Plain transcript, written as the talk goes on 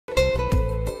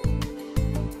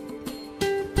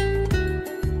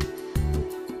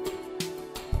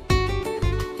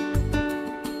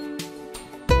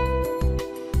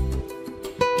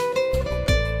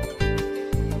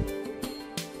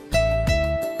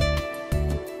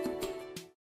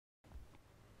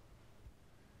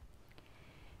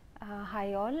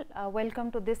Hi all,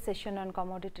 welcome to this session on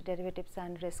commodity derivatives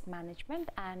and risk management,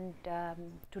 and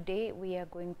today we are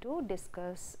going to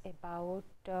discuss about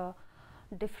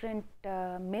different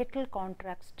metal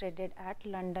contracts traded at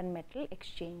London Metal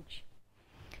Exchange.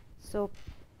 So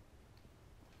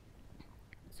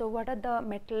what are the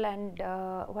metal and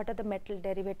what are the metal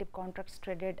derivative contracts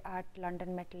traded at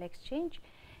London Metal Exchange?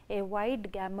 A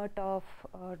wide gamut of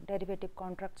derivative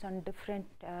contracts on different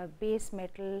base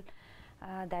metal,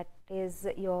 that is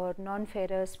your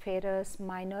non-ferrous, ferrous,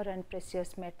 minor and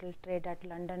precious metal trade at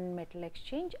London Metal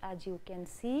Exchange. As you can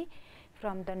see,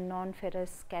 from the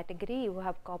non-ferrous category you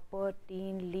have copper,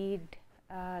 tin, lead,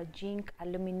 zinc,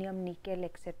 aluminium, nickel,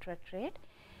 etc. trade,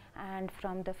 and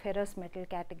from the ferrous metal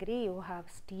category you have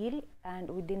steel, and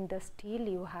within the steel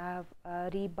you have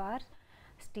rebar,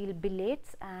 steel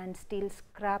billets and steel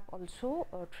scrap also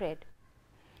trade.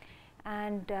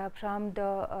 And from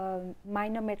the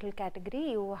minor metal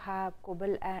category you have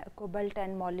cobalt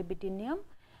and molybdenum,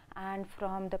 and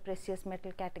from the precious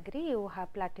metal category you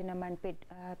have platinum and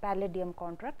palladium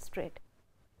contracts trade.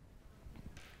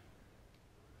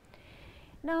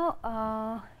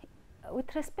 Now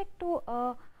with respect to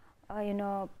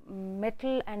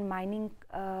metal and mining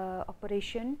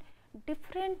operation,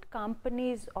 different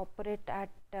companies operate at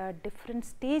different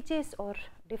stages or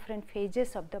different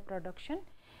phases of the production,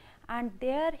 and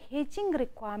their hedging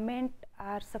requirement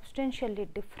are substantially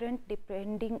different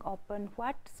depending upon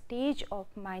what stage of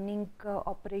mining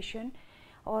operation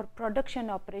or production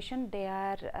operation they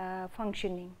are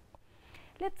functioning.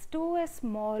 Let's do a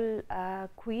small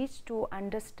quiz to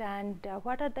understand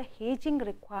what are the hedging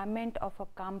requirement of a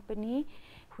company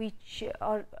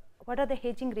or what are the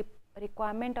hedging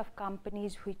requirement of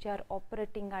companies which are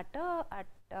operating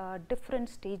at different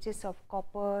stages of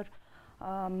copper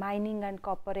mining and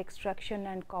copper extraction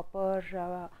and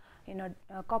copper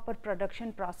copper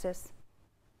production process.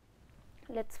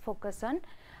 Let's focus on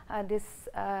this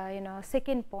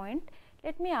second point.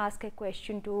 Let me ask a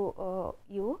question to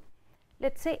you.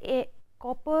 Let's say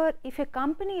if a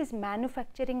company is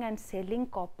manufacturing and selling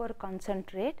copper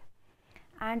concentrate,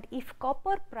 and if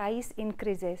copper price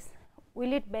increases,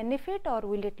 will it benefit or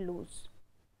will it lose?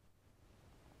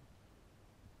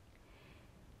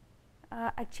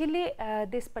 Actually,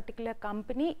 this particular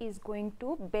company is going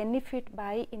to benefit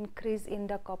by increase in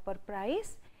the copper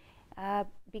price,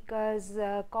 because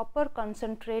copper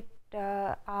concentrate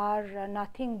are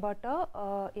nothing but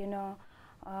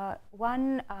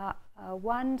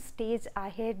one stage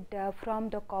ahead from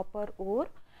the copper ore,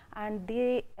 and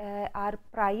they are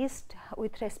priced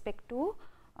with respect to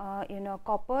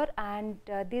copper, and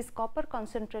this copper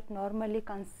concentrate normally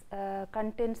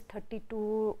contains 20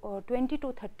 to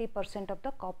 30% of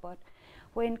the copper.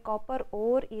 When copper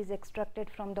ore is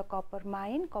extracted from the copper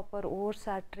mine, copper ores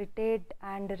are treated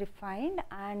and refined,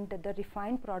 and the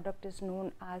refined product is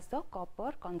known as the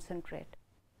copper concentrate.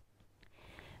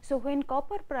 So when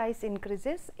copper price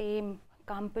increases, a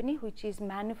company which is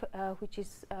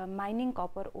mining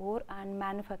copper ore and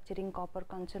manufacturing copper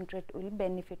concentrate will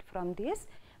benefit from this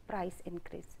price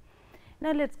increase.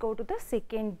 Now let's go to the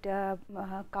second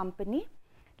company.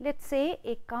 Let's say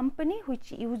a company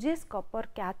which uses copper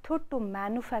cathode to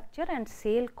manufacture and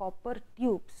sell copper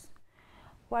tubes.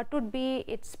 What would be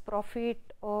its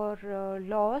profit or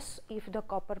loss if the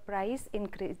copper price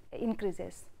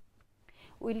increases?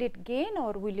 Will it gain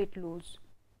or will it lose?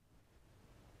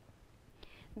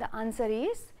 The answer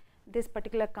is this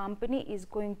particular company is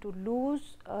going to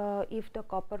lose if the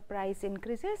copper price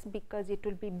increases, because it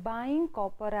will be buying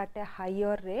copper at a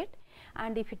higher rate,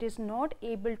 and if it is not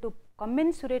able to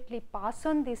commensurately pass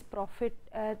on this profit,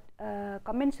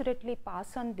 commensurately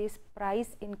pass on this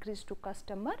price increase to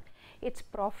customer, its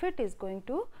profit is going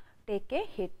to take a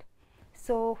hit.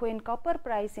 So when copper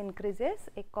price increases,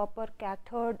 a copper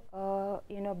cathode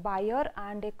buyer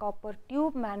and a copper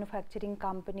tube manufacturing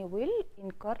company will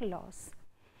incur loss.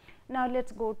 Now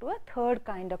let's go to a third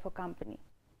kind of a company.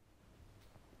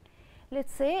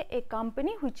 Let's say a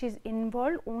company which is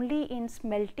involved only in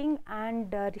smelting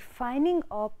and refining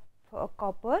of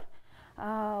copper.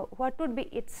 What would be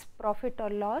its profit or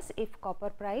loss if copper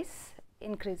price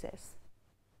increases?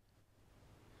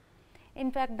 In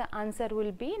fact, the answer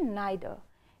will be neither,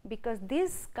 because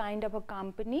this kind of a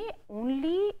company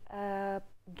only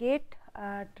get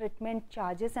treatment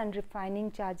charges and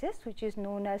refining charges, which is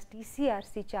known as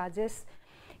TCRC charges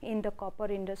in the copper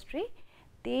industry.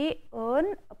 They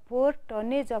earn per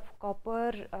tonnage of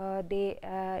copper they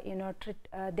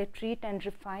treat and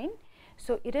refine.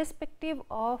 So irrespective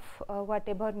of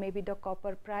whatever may be the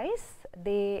copper price,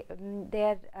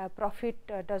 their profit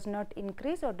does not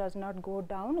increase or does not go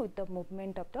down with the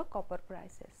movement of the copper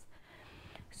prices.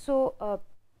 So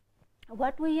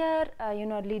what we are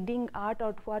leading at,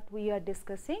 or what we are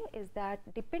discussing, is that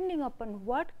depending upon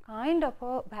what kind of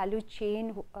a value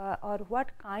chain or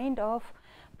what kind of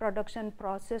production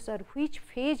process or which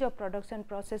phase of production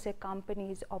process a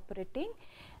company is operating,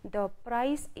 the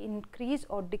price increase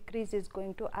or decrease is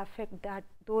going to affect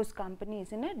those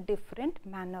companies in a different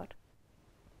manner.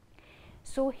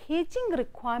 So hedging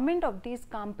requirement of this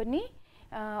company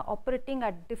operating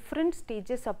at different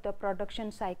stages of the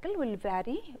production cycle will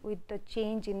vary with the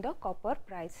change in the copper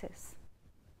prices.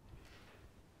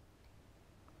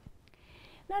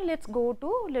 Now let us go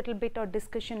to little bit of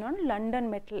discussion on London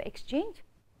Metal Exchange.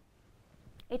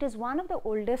 It is one of the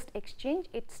oldest exchange.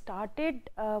 It started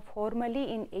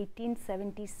formally in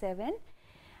 1877,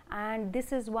 and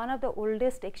this is one of the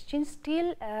oldest exchange.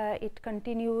 Still it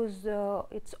continues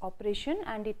its operation,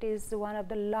 and it is one of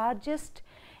the largest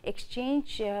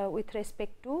exchange with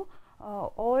respect to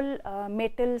all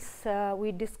metals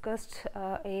we discussed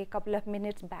a couple of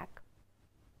minutes back.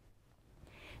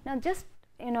 Now just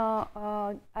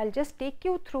I'll just take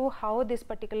you through how this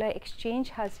particular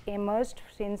exchange has emerged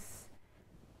since.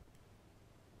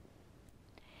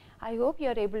 I hope you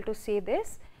are able to see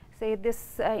this.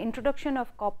 This introduction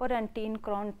of copper and tin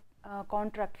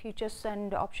contract, futures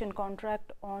and option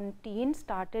contract on tin,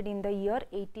 started in the year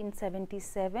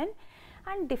 1877,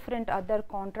 and different other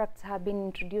contracts have been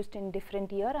introduced in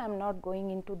different year. I am not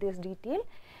going into this detail.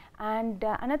 And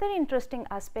another interesting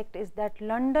aspect is that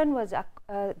London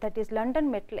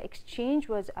Metal Exchange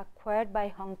was acquired by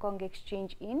Hong Kong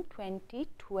Exchange in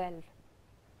 2012.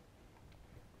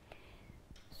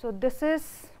 So this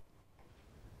is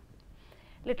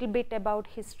little bit about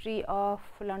history of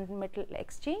London Metal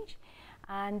Exchange,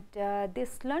 and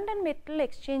this London Metal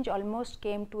Exchange almost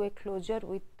came to a closure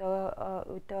with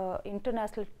the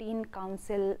International Tin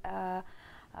Council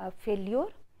failure.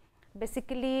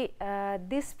 Basically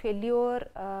this failure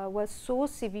was so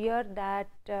severe that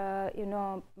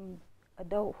the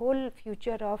whole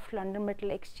future of London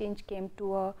Metal Exchange came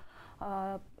to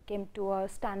a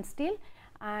standstill.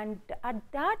 And at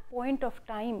that point of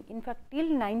time, in fact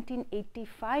till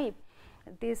 1985,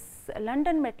 this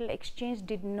London Metal Exchange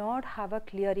did not have a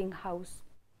clearing house.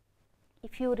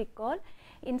 If you recall,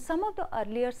 in some of the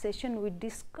earlier session we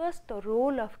discussed the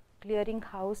role of clearing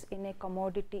house in a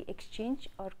commodity exchange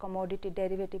or commodity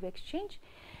derivative exchange.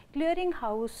 Clearing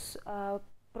house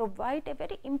provide a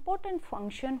very important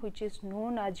function which is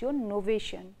known as your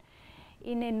novation.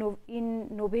 In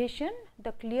novation,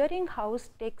 the clearing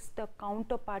house takes the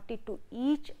counterparty to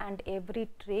each and every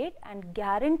trade and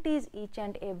guarantees each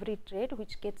and every trade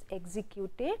which gets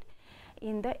executed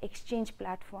in the exchange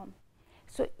platform.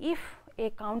 So if a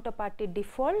counterparty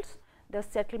defaults, the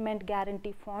settlement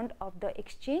guarantee fund of the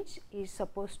exchange is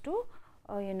supposed to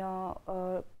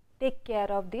take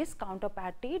care of this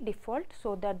counterparty default,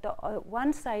 so that the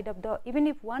one side of the, even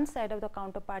if one side of the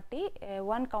counterparty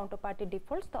one counterparty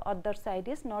defaults, the other side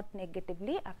is not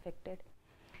negatively affected.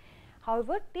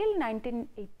 However, till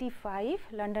 1985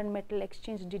 London Metal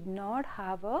Exchange did not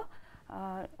have a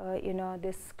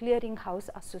this clearing house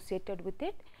associated with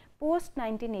it. Post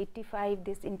 1985,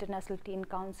 this International Tin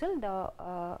Council, the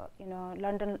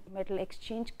London Metal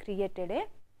Exchange created a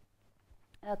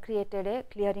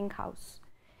clearing house.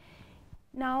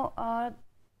 Now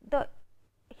the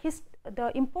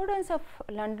importance of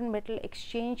London Metal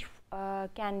Exchange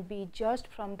can be judged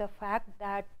from the fact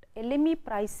that LME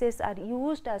prices are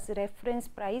used as reference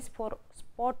price for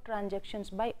spot transactions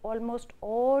by almost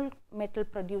all metal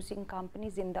producing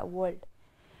companies in the world.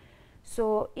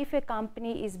 So if a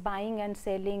company is buying and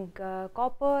selling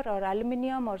copper or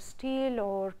aluminum or steel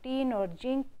or tin or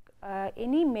zinc,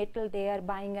 any metal they are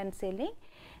buying and selling,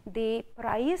 they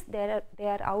price their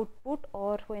output,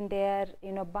 or when they are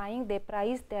buying, they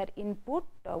price their input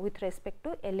with respect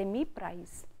to LME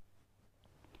price.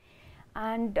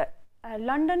 And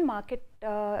London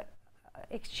Metal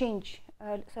Exchange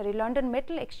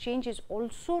is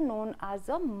also known as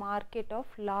a market of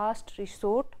last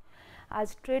resort,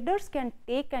 as traders can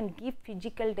take and give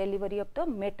physical delivery of the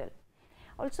metal.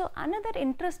 Also, another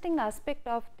interesting aspect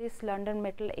of this London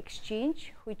Metal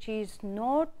Exchange, which is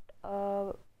not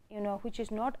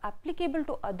applicable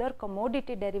to other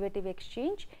commodity derivative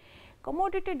exchange.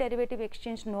 Commodity derivative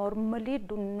exchange normally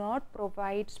do not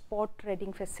provide spot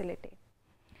trading facility.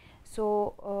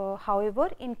 So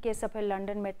however, in case of a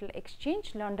London Metal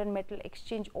Exchange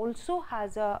also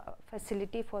has a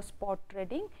facility for spot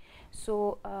trading.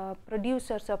 So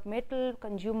producers of metal,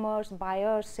 consumers,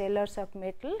 buyers, sellers of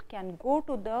metal can go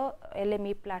to the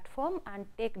LME platform and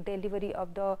take delivery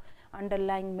of the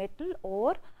underlying metal,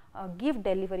 or give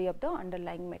delivery of the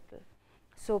underlying metal.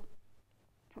 So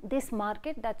this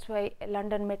market, that's why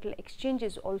London Metal Exchange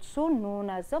is also known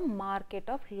as a market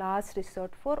of last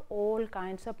resort for all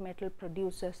kinds of metal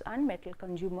producers and metal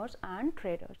consumers and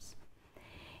traders.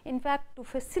 In fact, to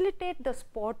facilitate the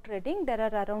spot trading, there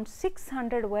are around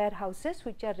 600 warehouses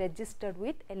which are registered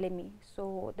with LME.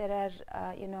 So there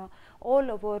are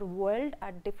all over world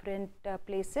at different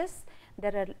places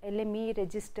there are LME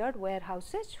registered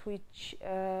warehouses which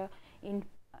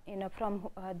from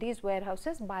these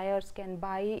warehouses buyers can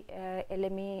buy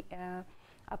LME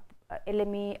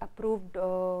approved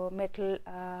metal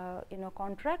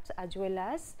contracts, as well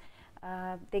as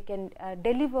they can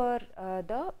deliver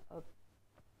the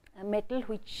metal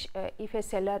which if a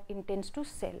seller intends to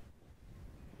sell.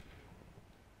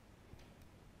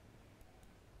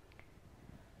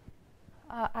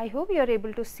 I hope you are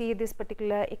able to see this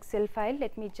particular Excel file.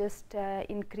 Let me just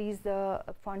increase the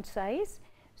font size.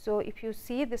 So if you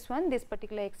see this one, this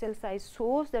particular Excel size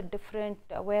shows the different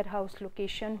warehouse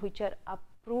location which are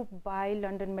approved by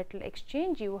London Metal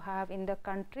Exchange. You have in the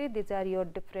country, these are your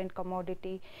different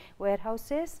commodity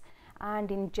warehouses,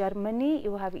 and in Germany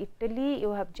you have Italy,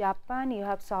 you have Japan, you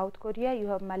have South Korea, you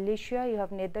have Malaysia, you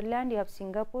have Netherlands, you have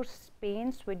Singapore,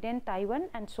 Spain, Sweden, Taiwan,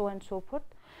 and so on and so forth.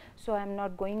 So I am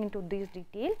not going into this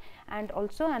detail. And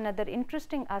also another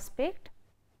interesting aspect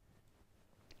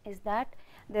is that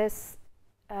this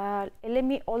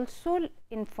LME also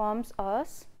informs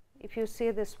us, if you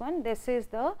see this one, this is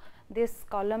the, this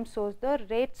column shows the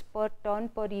rates per ton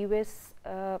per US,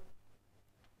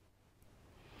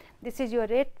 this is your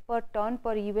rate per ton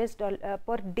per US dollar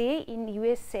per day in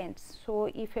US cents. So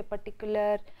if a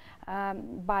particular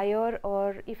buyer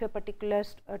or if a particular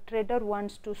trader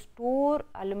wants to store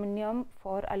aluminum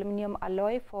for aluminum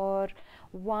alloy for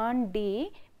 1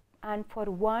 day, and for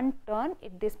 1 ton,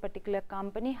 this particular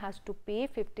company has to pay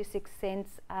 56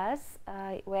 cents as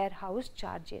warehouse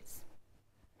charges.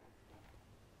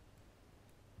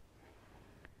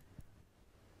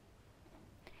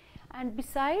 And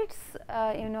besides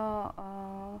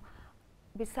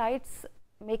besides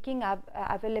making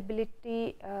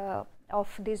availability of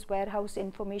this warehouse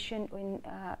information in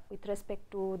with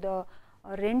respect to the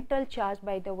rental charged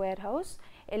by the warehouse,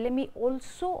 LME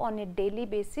also on a daily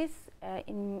basis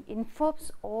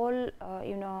informs all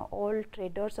all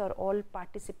traders or all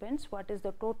participants what is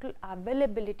the total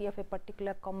availability of a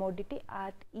particular commodity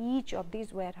at each of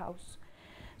these warehouses.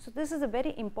 So this is a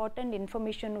very important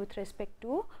information with respect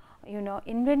to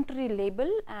inventory label,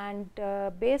 and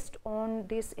based on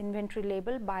this inventory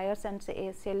label, buyers and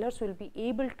sellers will be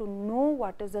able to know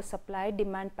what is the supply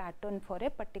demand pattern for a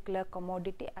particular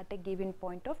commodity at a given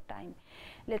point of time.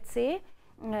 Let's say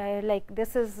like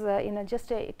this is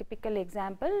just a typical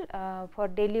example for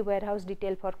daily warehouse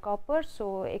detail for copper.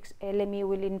 So LME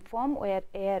will inform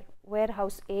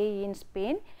warehouse A in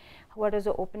Spain what is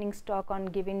the opening stock on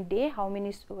given day, how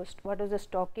many what is the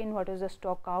stock in, what is the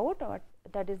stock out, or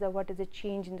that is the what is the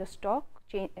change in the stock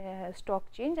change,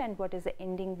 and what is the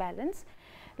ending balance.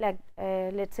 Like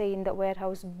let's say in the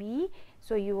warehouse B,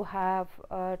 so you have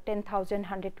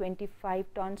 10,125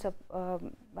 tons of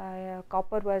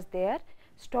copper was there,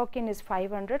 stock in is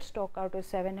 500, stock out is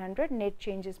 700, net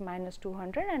change is minus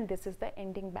 200, and this is the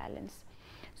ending balance.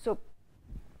 So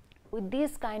with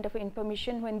this kind of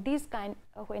information, when this kind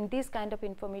of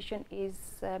information is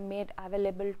made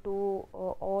available to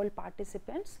all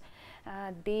participants,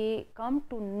 they come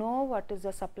to know what is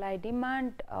the supply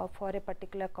demand for a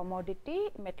particular commodity,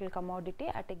 metal commodity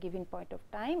at a given point of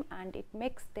time, and it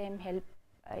makes them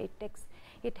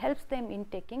it helps them in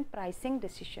taking pricing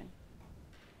decision.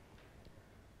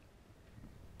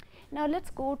 Now let's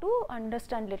go to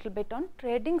understand little bit on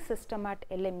trading system at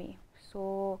LME.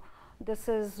 So this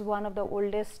is one of the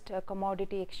oldest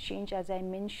commodity exchange, as I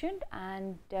mentioned,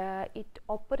 and it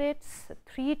operates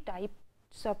 3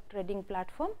 types of trading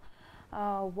platform.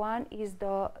 One is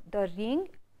the ring.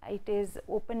 It is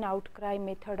open outcry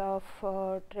method of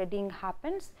trading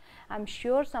happens. I'm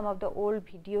sure some of the old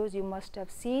videos you must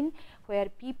have seen where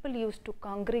people used to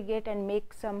congregate and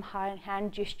make some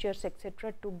hand gestures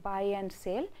etc. to buy and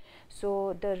sell.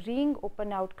 So the ring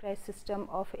open outcry system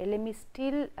of LME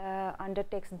still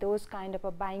undertakes those kind of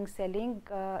a buying selling.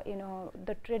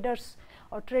 The traders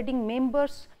or trading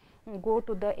members go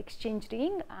to the exchange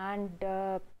ring and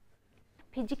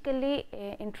physically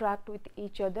interact with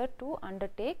each other to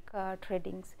undertake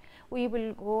tradings. We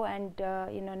will go and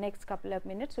next couple of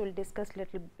minutes we will discuss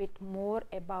little bit more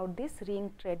about this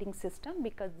ring trading system,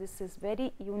 because this is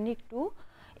very unique to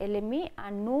LME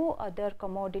and no other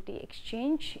commodity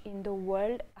exchange in the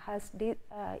world has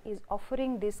is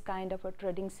offering this kind of a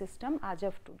trading system as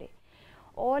of today.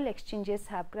 all exchanges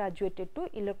have graduated to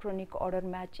electronic order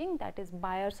matching, that is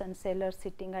buyers and sellers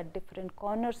sitting at different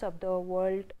corners of the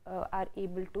world are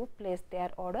able to place their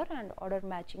order, and order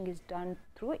matching is done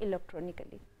through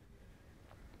electronically.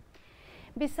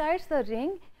 Besides the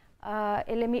ring,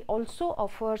 LME also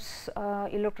offers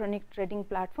electronic trading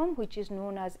platform which is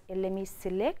known as LME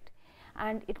Select,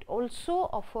 and it also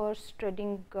offers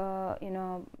trading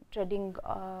trading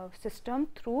system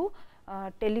through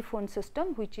telephone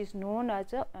system which is known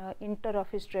as a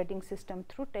inter-office trading system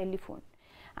through telephone,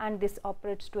 and this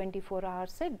operates 24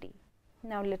 hours a day.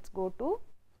 Now let's go to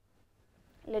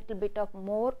little bit of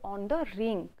more on the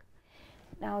ring.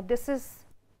 Now this is,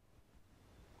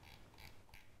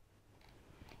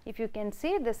 if you can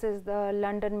see, this is the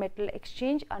London Metal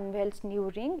Exchange unveils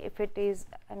new ring. If it is,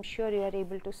 I'm sure you are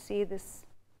able to see this.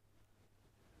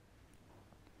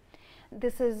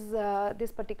 This is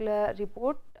this particular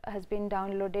report has been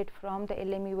downloaded from the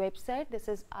LME website. This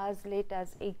is as late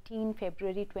as 18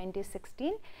 February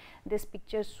 2016. This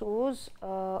picture shows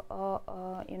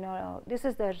this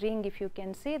is the ring. If you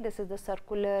can see, this is the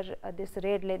circular this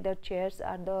red leather chairs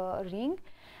are the ring,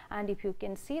 and if you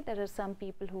can see, there are some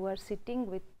people who are sitting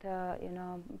with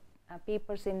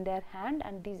papers in their hand,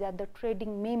 and these are the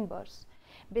trading members.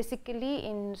 Basically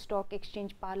in stock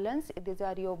exchange parlance, these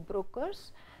are your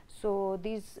brokers. So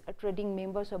these trading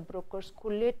members or brokers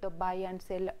collate the buy and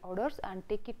sell orders and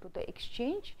take it to the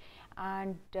exchange,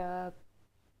 and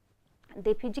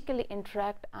they physically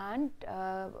interact and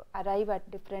arrive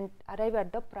at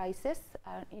the prices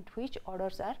in which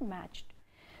orders are matched.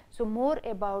 So more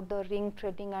about the ring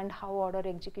trading and how order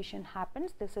execution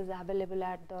happens, this is available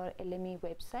at the LME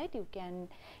website. You can,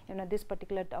 this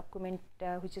particular document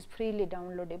which is freely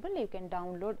downloadable, you can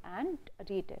download and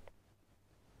read it.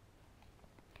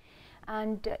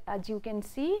 And as you can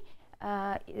see,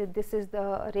 this is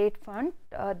the rate fund.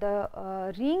 The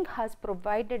ring has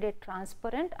provided a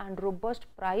transparent and robust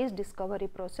price discovery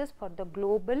process for the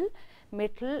global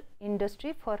metal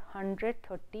industry for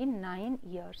 139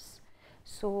 years.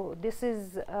 So this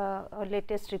is a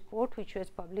latest report which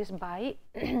was published by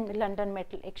London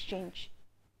Metal Exchange.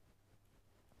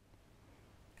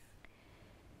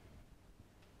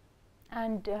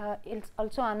 And it's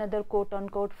also another quote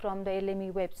unquote from the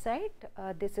LME website.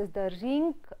 This is the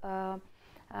ring. The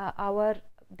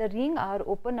ring, our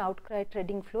open outcry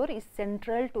trading floor, is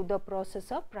central to the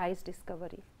process of price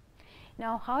discovery.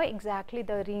 Now, how exactly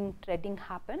the ring trading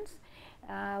happens?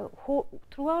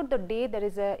 Throughout the day, there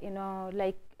is a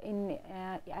like in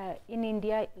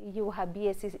India, you have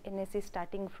BSE, NSE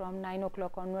starting from 9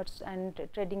 o'clock onwards, and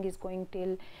trading is going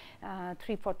till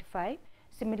 3:45.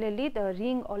 Similarly, the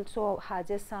ring also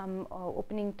has some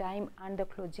opening time and the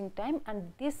closing time,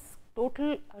 and this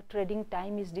total trading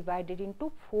time is divided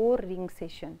into 4 ring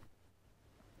sessions.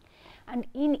 And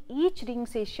in each ring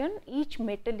session, each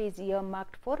metal is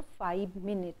earmarked for 5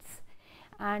 minutes,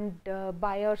 and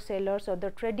buyer, sellers, or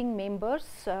the trading members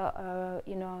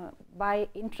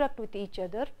interact with each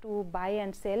other to buy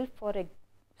and sell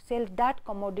sell that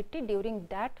commodity during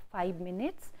that 5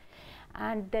 minutes.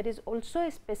 And there is also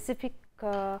a specific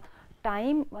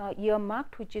time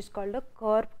earmarked which is called a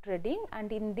curve trading,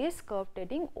 and in this curve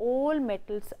trading all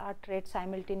metals are traded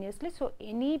simultaneously. So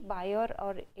any buyer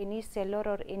or any seller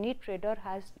or any trader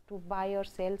has to buy or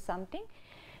sell something.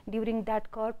 During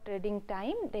that curve trading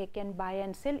time, they can buy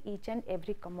and sell each and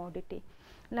every commodity.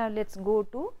 Now let's go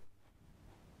to,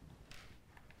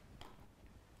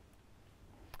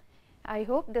 I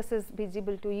hope this is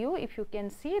visible to you. If you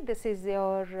can see, this is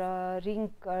your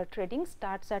ring trading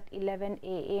starts at 11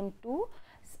 a.m. to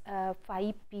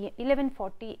 5 p.m.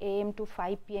 11:40 a.m. to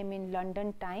 5 p.m. in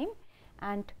London time,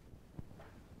 and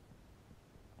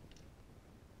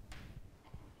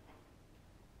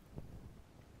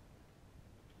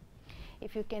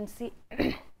if you can see,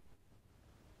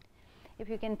 if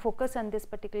you can focus on this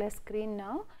particular screen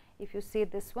now, if you see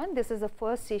this one, this is the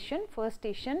first session.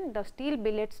 The steel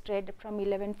billets trade from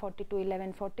 11:40 to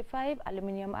 11:45,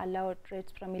 aluminum alloy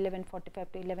trades from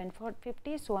 11:45 to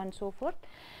 11:50, so on and so forth.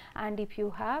 And if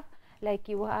you have, like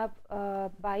you have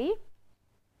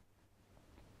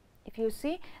if you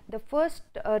see, the first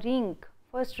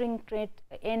ring trade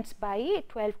ends by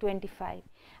 12:25,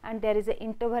 and there is an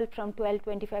interval from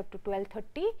 12:25 to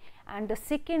 12:30, and the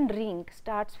second ring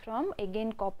starts from,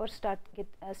 again copper start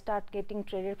getting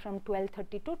traded from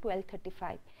 12:30 to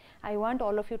 12:35. I want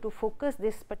all of you to focus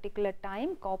this particular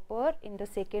time. Copper in the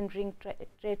second ring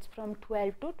trades from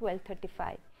 12 to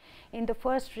 12:35. In the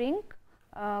first ring,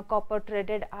 copper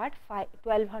traded at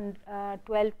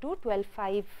 12 to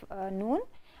 12:05 noon,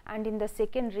 and in the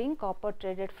second ring copper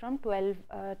traded from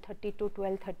 12:30 to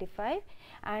 12:35,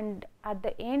 and at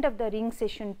the end of the ring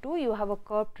session 2 you have a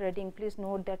curve trading. Please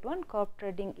note that one, curve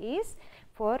trading is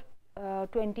for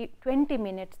 20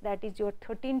 minutes, that is your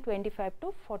 13:25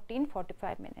 to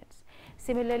 14:45 minutes.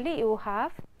 Similarly, you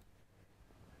have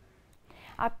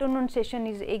afternoon session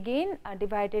is again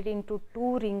divided into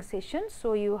 2 ring sessions.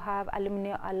 So, you have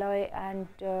aluminum alloy and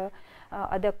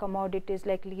other commodities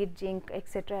like lead, zinc,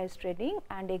 etc. is trading,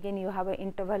 and again you have an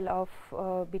interval of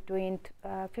between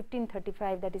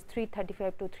 15:35, that is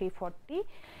 3:35 to 3:40,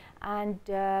 and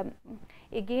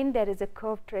again there is a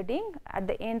curve trading at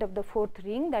the end of the 4th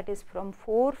ring, that is from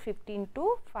 4:15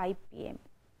 to 5 p.m.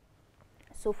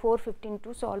 So, 4:15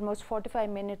 to, so almost 45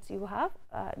 minutes you have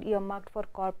earmarked for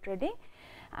curve trading,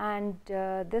 and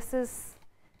this is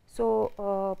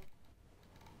so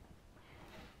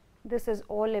this is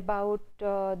all about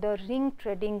the ring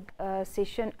trading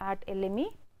session at LME.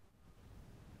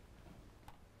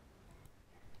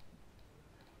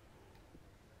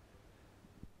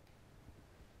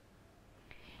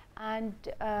 And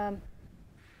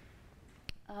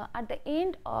at the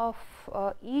end of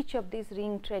each of these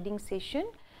ring trading session,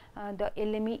 the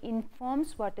LME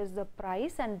informs what is the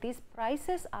price, and these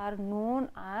prices are known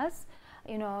as,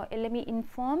 LME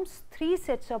informs 3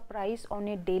 sets of price on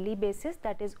a daily basis,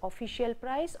 that is official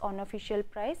price, unofficial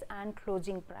price and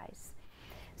closing price.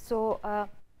 So,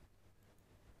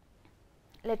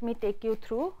 let me take you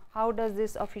through how does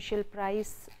this official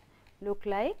price look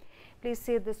like. Please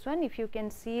see this one, if you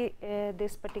can see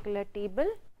this particular table.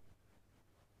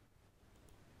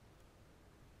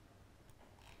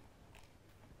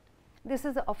 This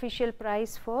is the official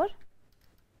price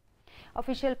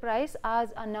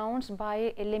as announced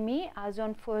by LME as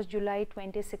on 1st July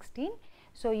 2016.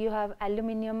 So, you have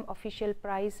aluminum official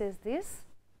price is this,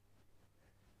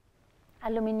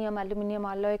 aluminum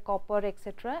alloy, copper,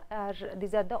 etc.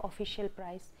 These are the official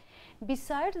price.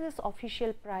 Besides this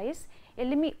official price,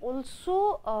 LME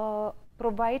also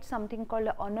provides something called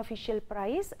an unofficial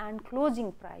price and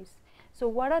closing price. So,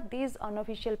 what are these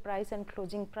unofficial price and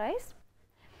closing price?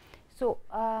 So,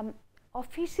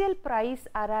 official price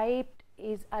arrived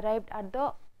at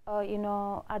the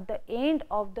at the end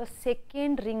of the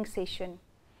second ring session.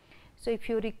 So, if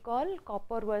you recall,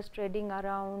 copper was trading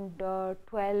around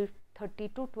 12:30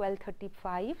 to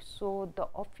 12:35. So,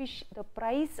 the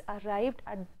price arrived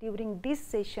at during this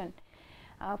session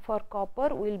for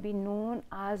copper will be known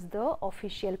as the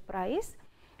official price.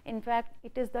 In fact,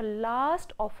 it is the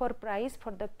last offer price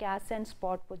for the cash and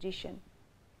spot position.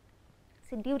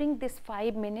 So, during this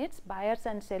 5 minutes, buyers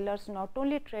and sellers not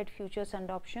only trade futures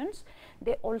and options,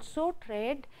 they also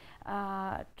trade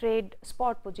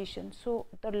spot positions. So,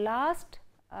 the last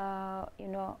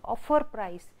offer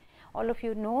price, all of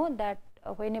you know that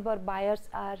whenever buyers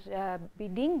are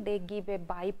bidding, they give a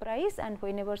buy price, and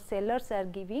whenever sellers are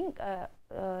giving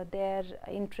their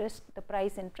interest, the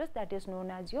price interest, that is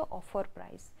known as your offer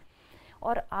price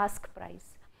or ask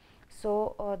price.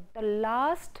 So, the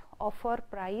last offer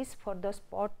price for the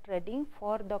spot trading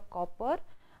for the copper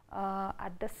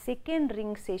at the second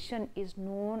ring session is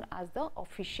known as the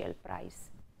official price.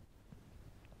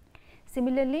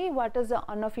 Similarly, what is the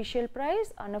unofficial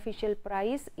price? Unofficial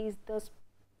price is the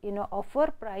offer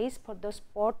price for the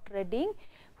spot trading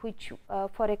which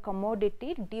for a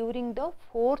commodity during the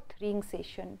 4th ring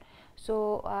session.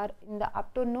 So, in the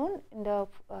afternoon, in the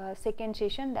second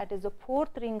session, that is the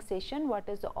 4th ring session, what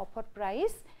is the offer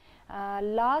price?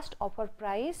 Last offer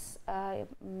price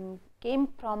came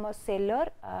from a seller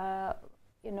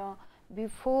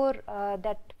before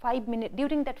that 5 minute,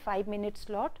 during that 5 minute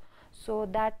slot. So,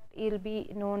 that will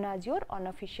be known as your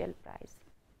unofficial price.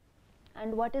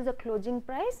 And what is the closing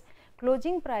price?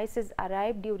 Closing price is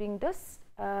arrived during the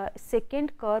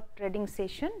second curve trading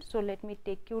session. So, let me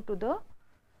take you to the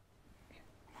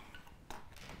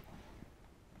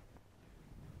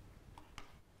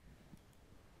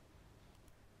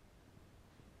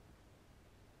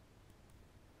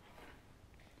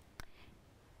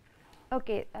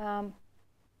okay.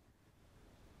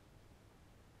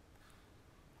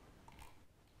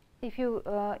 If you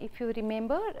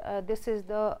remember, this is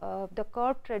the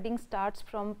curve trading starts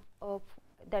from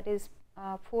that is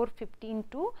 4:15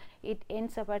 to it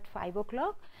ends up at 5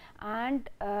 o'clock, and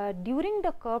during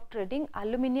the curve trading,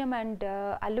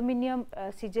 aluminum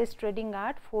suggests trading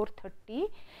at 4:30,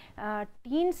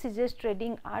 tin suggests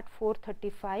trading at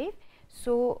 4:35.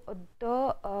 So,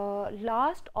 the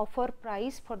last offer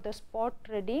price for the spot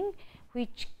trading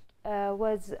which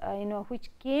was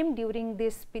which came during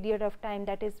this period of time,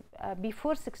 that is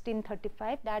before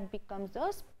 16:35, that becomes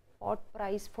the spot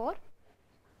price for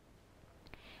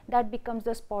that becomes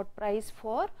the spot price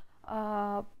for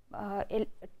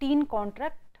tin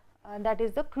contract, that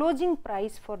is the closing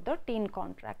price for the tin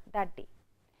contract that day.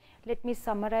 Let me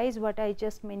summarize what I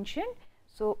just mentioned.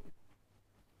 So,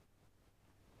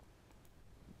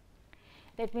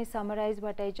 let me summarize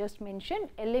what I just mentioned.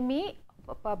 LME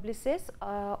publishes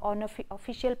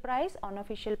official price,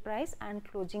 unofficial price and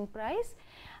closing price,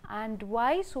 and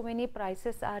why so many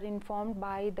prices are informed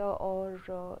by the or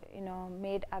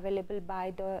made available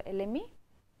by the LME,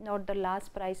 not the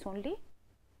last price only.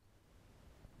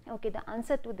 Okay, the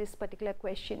answer to this particular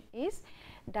question is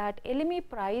that LME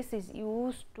price is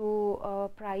used to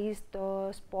price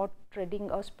the spot trading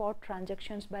or spot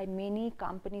transactions by many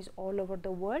companies all over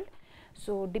the world.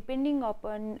 So, depending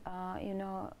upon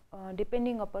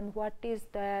what is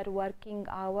their working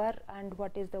hour and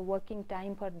what is the working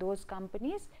time for those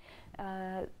companies,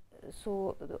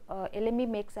 LME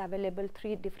makes available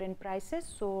 3 different prices.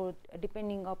 So,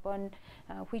 depending upon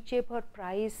whichever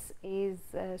price is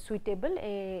suitable,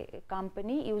 a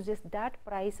company uses that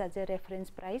price as a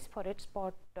reference price for its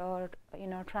spot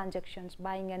transactions,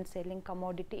 buying and selling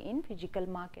commodity in physical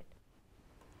market.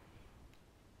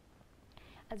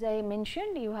 As I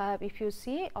mentioned, you have, if you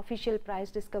see official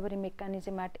price discovery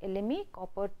mechanism at LME,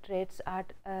 copper trades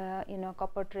at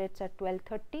copper trades at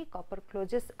 12:30, copper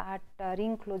closes at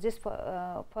ring closes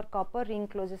for copper, ring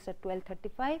closes at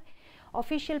 12:35.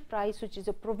 Official price, which is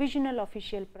a provisional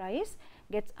official price,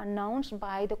 gets announced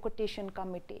by the quotation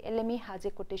committee. LME has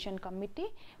a quotation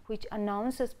committee which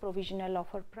announces provisional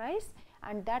offer price,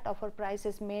 and that offer price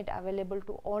is made available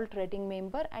to all trading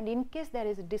member, and in case there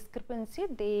is a discrepancy,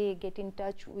 they get in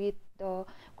touch with the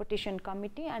quotation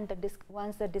committee, and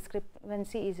once the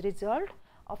discrepancy is resolved,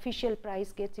 official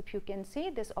price gets, if you can see,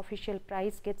 this official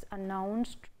price gets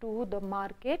announced to the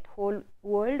market whole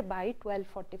world by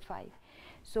 12:45.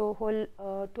 So, whole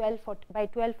by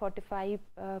 12:45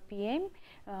 p.m.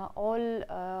 All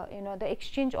the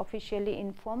exchange officially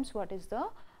informs what is the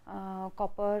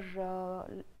copper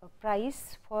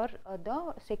price for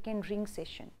the second ring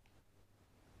session.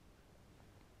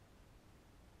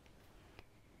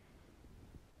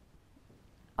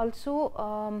 Also,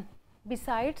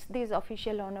 besides this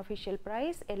official unofficial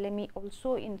price, LME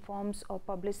also informs or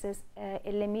publishes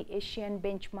LME Asian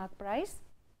benchmark price.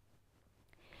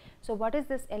 So, what is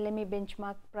this LME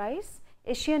benchmark price?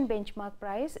 Asian benchmark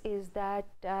price is that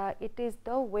it is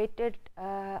the weighted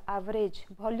average,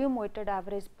 volume weighted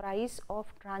average price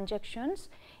of transactions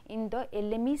in the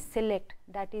LME Select,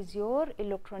 that is your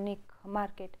electronic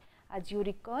market. As you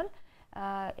recall,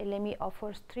 LME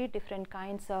offers 3 different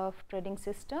kinds of trading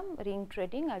system: ring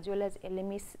trading as well as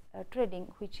LME trading,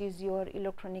 which is your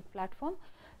electronic platform.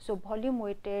 So, volume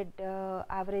weighted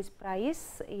average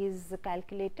price is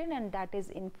calculated, and that is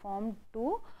informed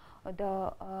to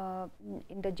the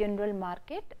in the general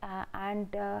market,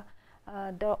 and the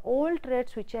all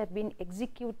trades which have been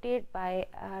executed by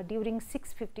during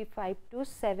 6:55 to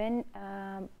 7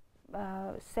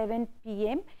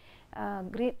 p.m.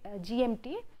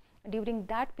 GMT, during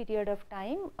that period of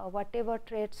time, whatever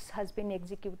trades has been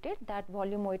executed, that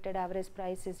volume weighted average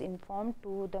price is informed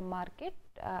to the market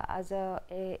as a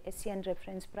ASEAN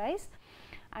reference price,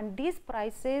 and these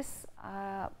prices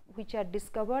which are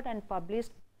discovered and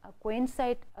published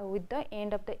coincide with the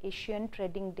end of the Asian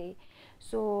trading day.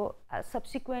 So,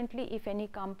 subsequently, if any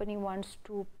company wants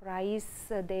to price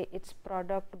its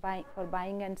product for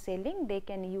buying and selling, they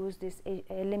can use this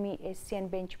LME ASEAN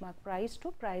benchmark price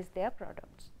to price their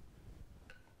products.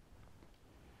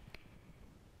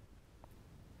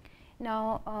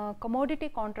 Now, commodity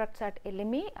contracts at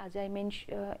LME, as I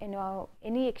mentioned,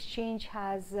 any exchange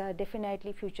has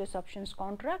definitely futures options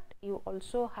contract. You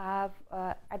also have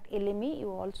at LME,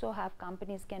 you also have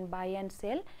companies can buy and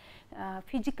sell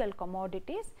physical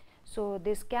commodities. So,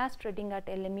 this cash trading at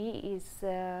LME is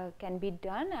can be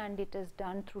done, and it is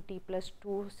done through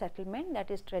T+2 settlement, that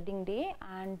is trading day,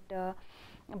 and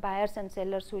buyers and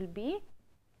sellers will be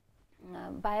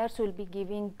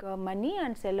giving money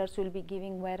and sellers will be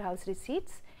giving warehouse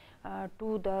receipts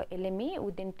to the LME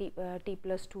within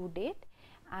T+2 date,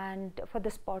 and for the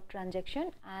spot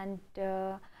transaction. And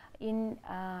in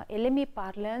LME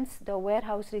parlance, the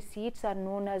warehouse receipts are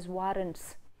known as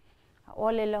warrants.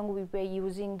 All along we were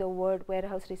using the word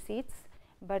warehouse receipts,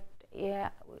 but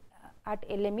at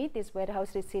LME these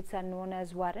warehouse receipts are known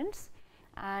as warrants,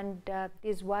 and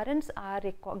these warrants are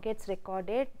gets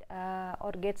recorded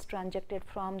or gets transacted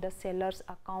from the seller's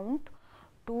account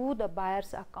to the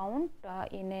buyer's account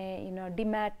in a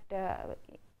demat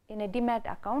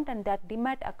account, and that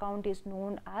demat account is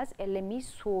known as LME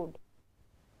SOD.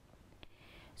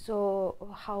 So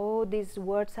how these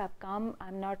words have come, I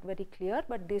am not very clear,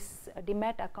 but this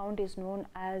demat account is known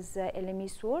as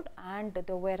LME sword, and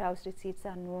the warehouse receipts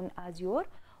are known as your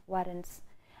warrants.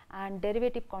 And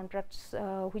derivative contracts,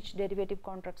 which derivative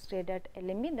contracts trade at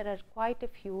LME? There are quite a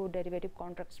few derivative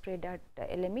contracts trade at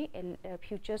LME,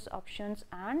 futures, options,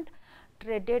 and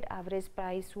traded average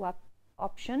price swap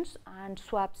options and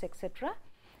swaps, etc.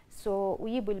 So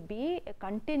we will be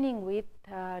continuing with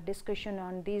discussion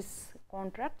on these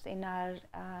contracts in our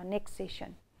next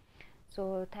session.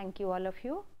 So thank you all of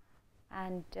you,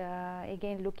 and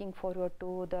again looking forward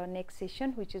to the next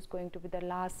session, which is going to be the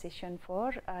last session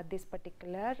for this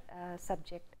particular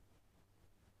subject.